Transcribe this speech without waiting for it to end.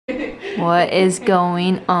What is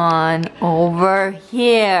going on over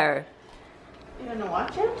here? You wanna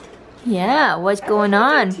watch him? Yeah, what's going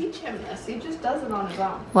on? Teach him this. He just does it on his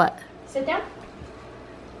own. What? Sit down.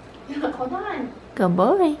 Hold on. Good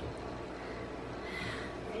boy.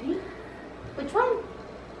 Ready? Which one?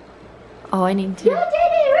 Oh, I need to. You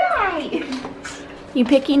did it right. You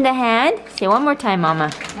picking the hand? Say one more time,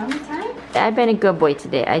 Mama. One more time. I've been a good boy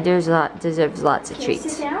today. I deserves lots of Okay, treats.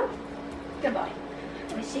 sit down. Good boy.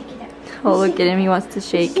 We shake it up. Oh, look at him. He wants to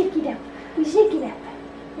shake. We shake it up. We shake it up.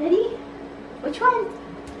 Ready? Which one?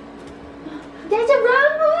 That's a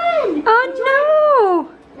wrong one.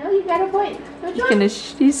 Oh No, you got a point. Which no! one?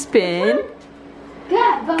 He's gonna spin.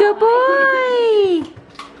 Good boy. Good boy.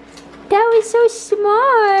 That was so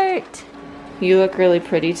smart. You look really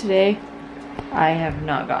pretty today. I have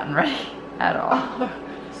not gotten ready at all.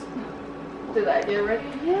 Did I get ready?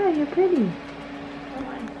 Yeah, you're pretty. Do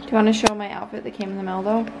you want to show my outfit that came in the mail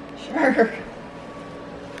though? Sure.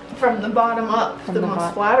 From the bottom up, From the the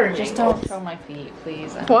most flattering. Just angles. don't show my feet,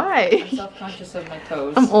 please. Why? I'm self-conscious of my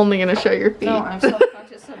toes. I'm only gonna show your feet. No, I'm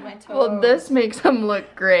self-conscious of my toes. Well, this makes them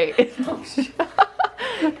look great.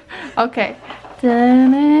 Okay.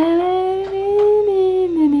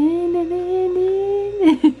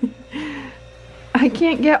 I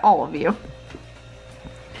can't get all of you.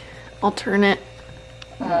 I'll turn it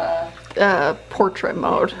portrait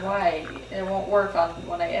mode. Why? It won't work on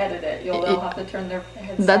when I edit it. They'll have to turn their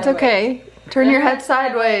heads That's sideways. okay. Turn your head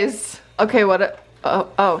sideways. Okay,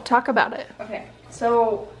 oh, talk about it. Okay,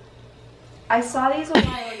 so I saw these a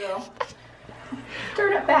while ago.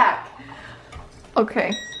 Turn it back.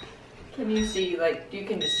 Okay. Can you see, like, you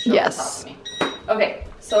can just show Yes. the top of me. Okay,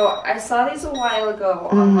 so I saw these a while ago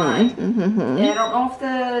online. And I don't know if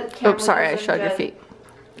the camera Oops, sorry, I doesn't showed your get- feet.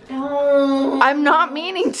 No. I'm not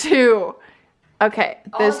meaning to. Okay,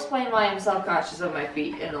 I'll this explain why I'm self-conscious of my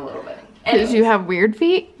feet in a little bit. because you have weird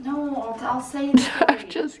feet. No, I'll say the story. I'm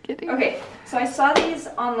just kidding. Okay, so I saw these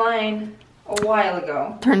online a while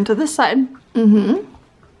ago. Turn to the side. Ooh.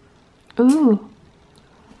 Ooh.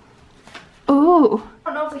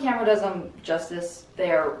 I don't know if the camera does them justice.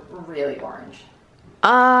 They're really orange.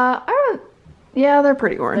 I don't. Yeah, they're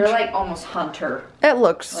pretty orange. They're like almost hunter, It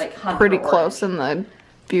looks like hunter pretty orange. close in the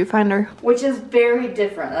viewfinder. which is very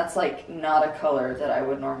different. That's like not a color that I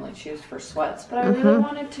would normally choose for sweats, but I really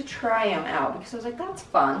wanted to try them out because I was like, that's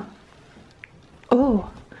fun. Ooh.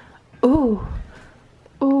 Ooh.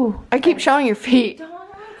 Ooh. I keep showing your feet. Don't want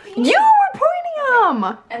You were pointing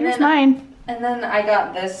them. And Here's then- mine. And then I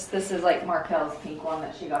got this. This is like Markel's pink one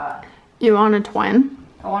that she got. You want a twin?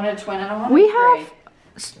 I wanted a twin and I wanted We a gray. have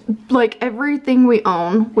like everything we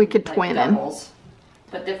own, we could Like twin in. doubles,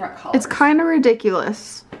 but different colors. It's kind of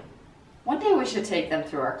ridiculous, One day we should take them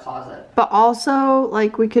through our closet. but also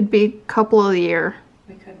like we could be couple of the year.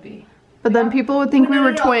 We could be. But then people would think we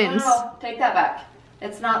were twins. No, take that back.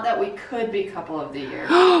 It's not that we could be couple of the year.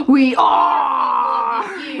 We Couple are.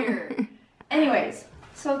 of the year. Anyways,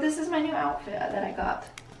 so this is my new outfit that I got.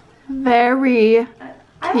 Very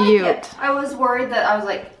I cute. like it. I was worried that I was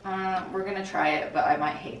like, we're gonna try it, but I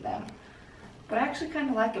might hate them. But I actually kind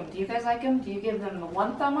of like them. Do you guys like them? Do you give them the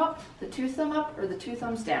 1 thumb up, the 2 thumb up, or the 2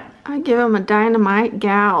 thumbs down? I give him a dynamite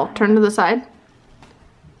gal. Turn to the side.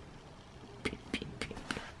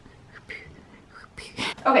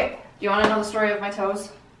 Okay, do you want to know the story of my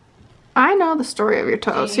toes? I know the story of your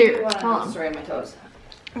toes. Do you Here, want to tell know the him. story of my toes?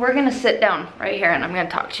 We're gonna sit down right here and I'm gonna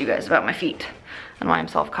talk to you guys about my feet and why I'm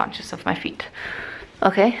self-conscious of my feet.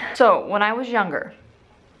 Okay, so when I was younger,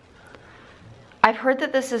 I've heard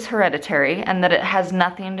that this is hereditary and that it has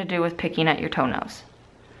nothing to do with picking at your toenails.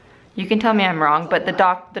 You can tell me I'm wrong,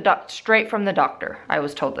 but straight from the doctor, I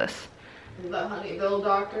was told this. The Honeyville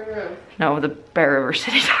doctor. No, the Bear River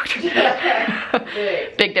City doctor.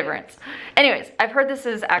 Big difference. Anyways, I've heard this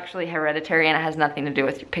is actually hereditary and it has nothing to do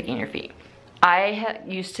with picking your feet. I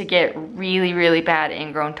used to get really, really bad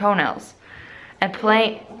ingrown toenails. And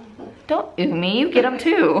don't ooh me, you get them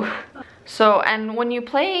too. So, and when you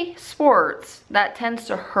play sports, that tends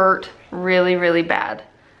to hurt really, really bad.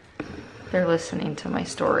 They're listening to my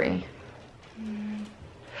story.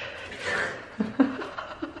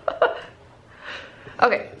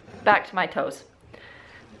 Okay, back to my toes.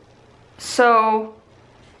 So,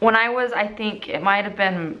 when I was, I think it might have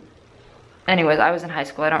been, anyways, I was in high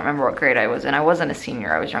school. I don't remember what grade I was in. I wasn't a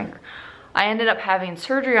senior, I was younger. I ended up having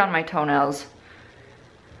surgery on my toenails,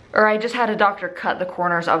 or I just had a doctor cut the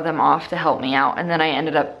corners of them off to help me out, and then I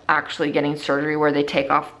ended up actually getting surgery where they take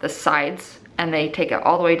off the sides and they take it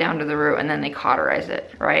all the way down to the root and then they cauterize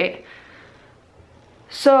it, right?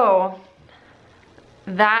 So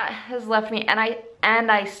that has left me, and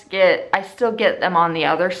and I still get them on the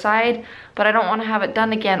other side, but I don't want to have it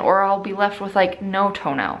done again or I'll be left with like no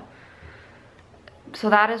toenail. So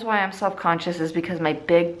that is why I'm self-conscious, is because my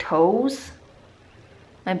big toes,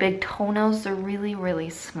 my big toenails, they're really, really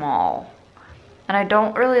small. And I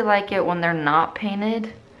don't really like it when they're not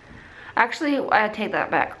painted. Actually, I take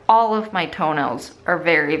that back. All of my toenails are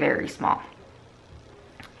very, very small.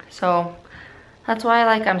 So that's why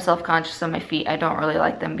I'm self-conscious of my feet. I don't really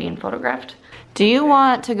like them being photographed. Do you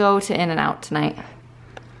want to go to In-N-Out tonight?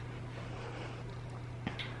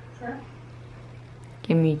 Sure.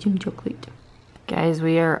 Give me some chocolate. Guys,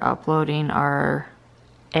 we are uploading our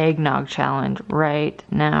eggnog challenge right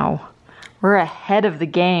now. We're ahead of the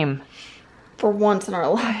game. For once in our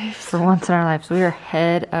lives. For once in our lives, we are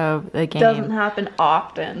ahead of the game. Doesn't happen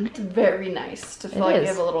often. It's very nice to feel like you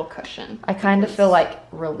have a little cushion. I kind of feel like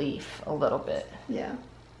relief a little bit. Yeah.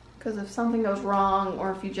 Because if something goes wrong,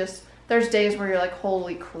 or if you just, there's days where you're like,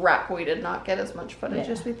 holy crap, we did not get as much footage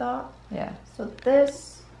as we thought. Yeah. So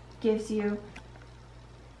this gives you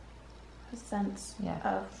a sense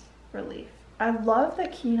of relief. I love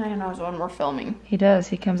that Kenai knows when we're filming. He does.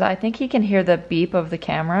 He comes out. I think he can hear the beep of the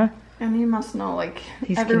camera. And he must know, like,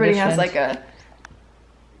 He's everybody has conditioned.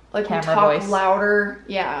 like Camera we talk voice. louder.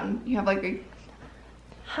 Yeah, and you have like a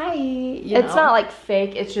hi. It's not like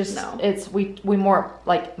fake. It's just No. we more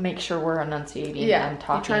like make sure we're enunciating and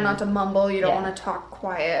talking. You try not to mumble. You don't Yeah. want to talk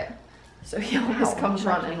quiet. So he always comes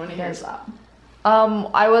running when he hears that.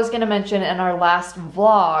 I was gonna mention in our last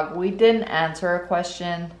vlog, we didn't answer a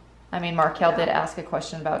question. I mean, Markel did ask a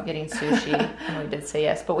question about getting sushi, and we did say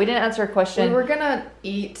yes, but we didn't answer a question. We were gonna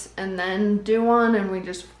eat and then do one, and we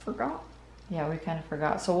just forgot. Yeah, we kind of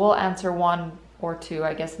forgot. So we'll answer one or two,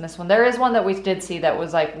 I guess, in this one. There is one that we did see that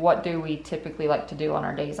was like, what do we typically like to do on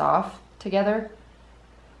our days off together?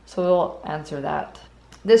 So we'll answer that.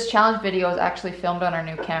 This challenge video is actually filmed on our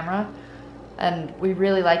new camera, and we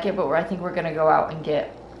really like it, but I think we're gonna go out and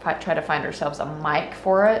try to find ourselves a mic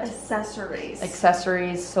for it.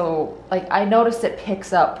 Accessories. So like I noticed it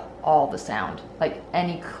picks up all the sound, like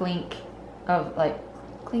any clink of like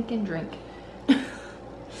clink and drink.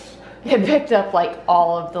 It picked up like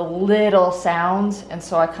all of the little sounds, and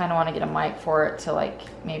so I kind of want to get a mic for it to like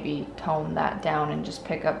maybe tone that down and just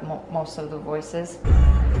pick up most of the voices.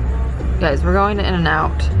 Guys, we're going to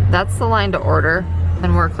In-N-Out. That's the line to order,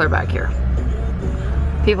 and we're clear back here.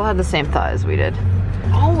 People had the same thought as we did.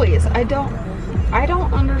 Always. I don't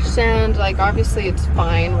understand, like, obviously it's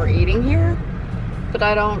fine we're eating here, but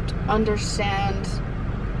I don't understand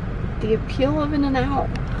the appeal of In-N-Out.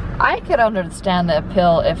 I could understand the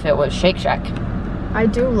appeal if it was Shake Shack. I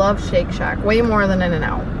do love Shake Shack way more than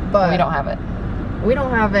In-N-Out, but we don't have it. We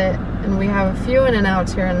don't have it, and we have a few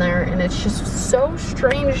In-N-Outs here and there, and it's just so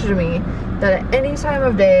strange to me that at any time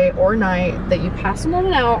of day or night that you pass an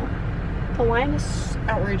In-N-Out, the line is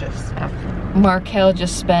outrageous. Markel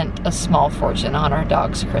just spent a small fortune on our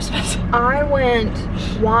dog's Christmas. I went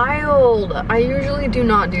wild. I usually do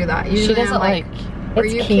not do that. Usually She doesn't I'm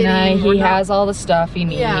it's Kenai. He has all the stuff he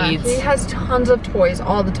needs. Yeah, he has tons of toys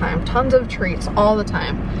all the time, tons of treats all the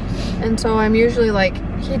time. And so I'm usually like,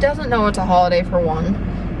 he doesn't know it's a holiday for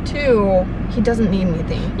one. Two, he doesn't need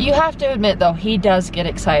anything. You have to admit though, he does get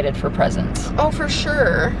excited for presents. Oh, for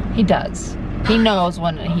sure. He does. He knows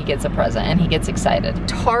when he gets a present and he gets excited.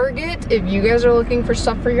 Target, if you guys are looking for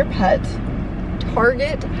stuff for your pet,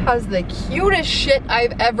 Target has the cutest shit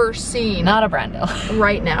I've ever seen. Not a Brandel.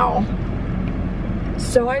 Right now.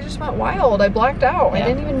 So I just went wild. I blacked out. Yeah. I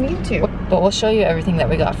didn't even need to. But we'll show you everything that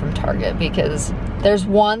we got from Target, because there's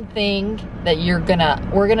one thing that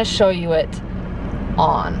we're gonna show you it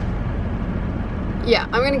on. Yeah,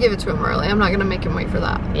 I'm gonna give it to him early. I'm not gonna make him wait for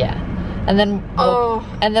that. Yeah. And then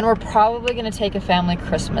we're probably gonna take a family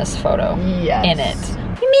Christmas photo in it.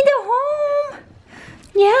 You made it home.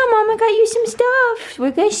 Yeah, Mama got you some stuff.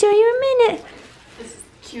 We're gonna show you in a minute. This is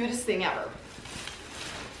the cutest thing ever.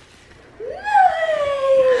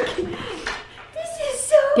 Look! This is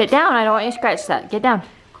so Get down, I don't want you to scratch that. Get down.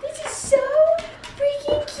 This is so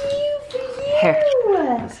freaking cute for you. Here.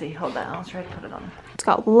 Let's see, hold that. I'll try to put it on. It's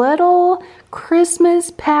got little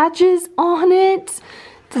Christmas patches on it.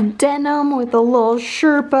 It's denim with a little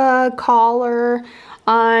Sherpa collar.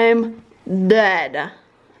 I'm dead.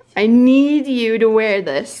 I need you to wear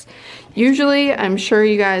this. Usually, I'm sure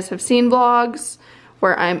you guys have seen vlogs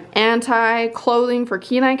where I'm anti-clothing for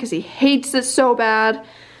Kenai because he hates it so bad.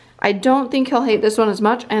 I don't think he'll hate this one as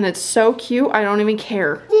much, and it's so cute, I don't even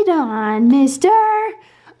care. Get on, mister.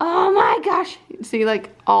 Oh my gosh. See, like,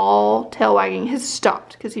 all tail wagging has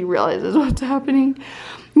stopped because he realizes what's happening.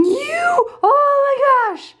 Oh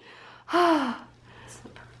my gosh. It's the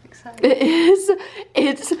perfect excited. It is.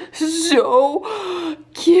 It's so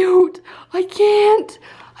cute. I can't.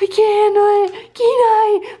 Kenai,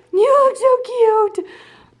 you look so cute.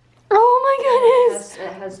 Oh my goodness.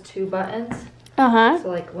 It has 2 buttons. Uh-huh. So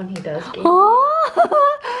like when he does game.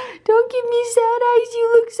 Oh, don't give me sad eyes.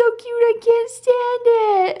 You look so cute. I can't stand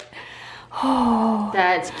it. Oh.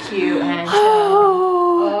 That's cute, handsome.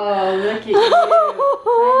 Oh. Oh, look at you. Kind of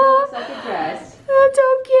looks like a dress. That's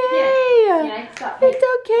okay. Yeah, stop. It's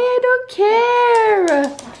okay. I don't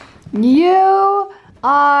care. You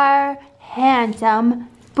are handsome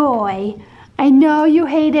boy. I know you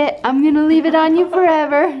hate it. I'm gonna leave it on you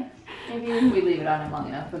forever. Maybe if we leave it on him long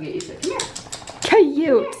enough, we'll get used to it. Come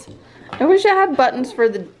here. Cute. I wish I had buttons for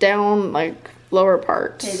the down, like, lower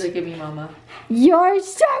parts. Hey, look at me, mama. You're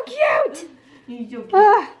so cute. You're so cute.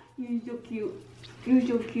 Ah, You're so cute. You're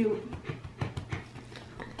so cute.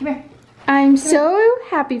 Come here. I'm so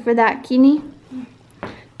happy for that, Kenai.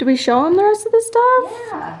 Do we show him the rest of the stuff?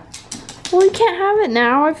 Yeah. Well, we can't have it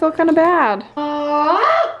now. I feel kind of bad. Aww,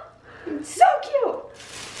 it's so cute.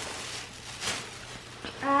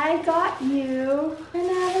 I got you an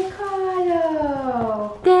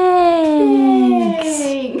avocado.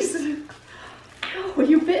 Thanks. Oh,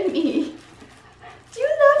 you bit me. Do you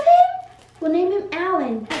love him? We'll name him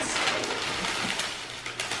Alan.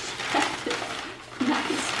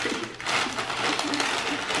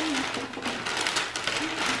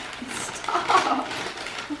 Stop.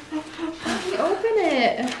 Let me open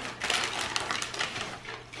it.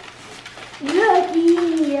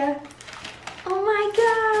 Lucky. Oh my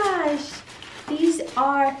gosh. These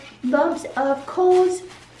are lumps of coals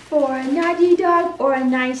for a naughty dog or a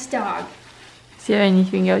nice dog. Is there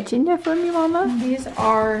anything else in there for me, mama? These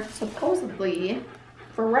are supposedly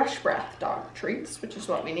fresh breath dog treats, which is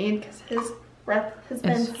what we need because his breath has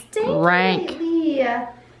been stinky rank. lately.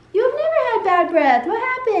 You've never had bad breath. What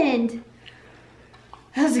happened?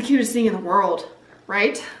 That's the cutest thing in the world,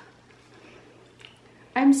 right?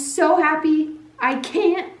 I'm so happy. I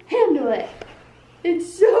can't handle it.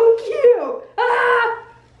 It's so cute. Ah!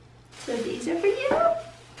 So these are for you.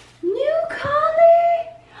 New collar.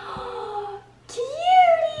 Cutie.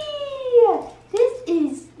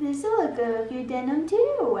 This will look good with your denim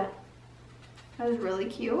too. That was really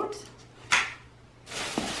cute.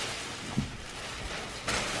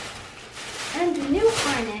 And a new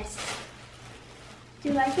harness. Do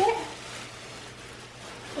you like it?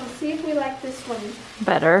 We'll see if we like this one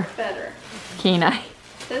Better. better. Kenai.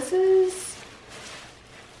 This is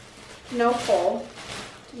no pull.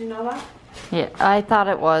 Did you know that? Yeah, I thought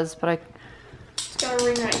it was, but It's got a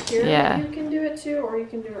ring right here. Yeah. You can do it too, or you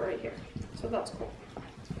can do it right here. So that's cool.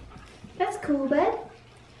 That's cool, bud.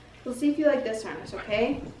 We'll see if you like this harness,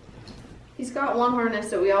 okay? He's got one harness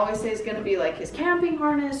that we always say is going to be like his camping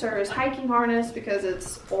harness or his hiking harness because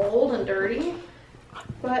it's old and dirty.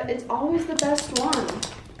 But it's always the best one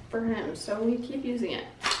for him, so we keep using it.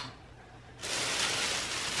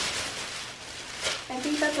 I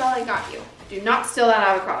think that's all I got you. Do not steal that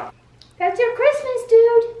avocado. That's your Christmas,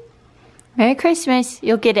 dude. Merry Christmas.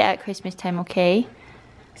 You'll get it at Christmas time, okay?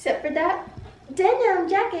 Except for that denim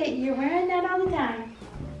jacket. You're wearing that all the time.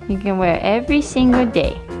 You can wear it every single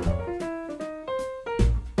day.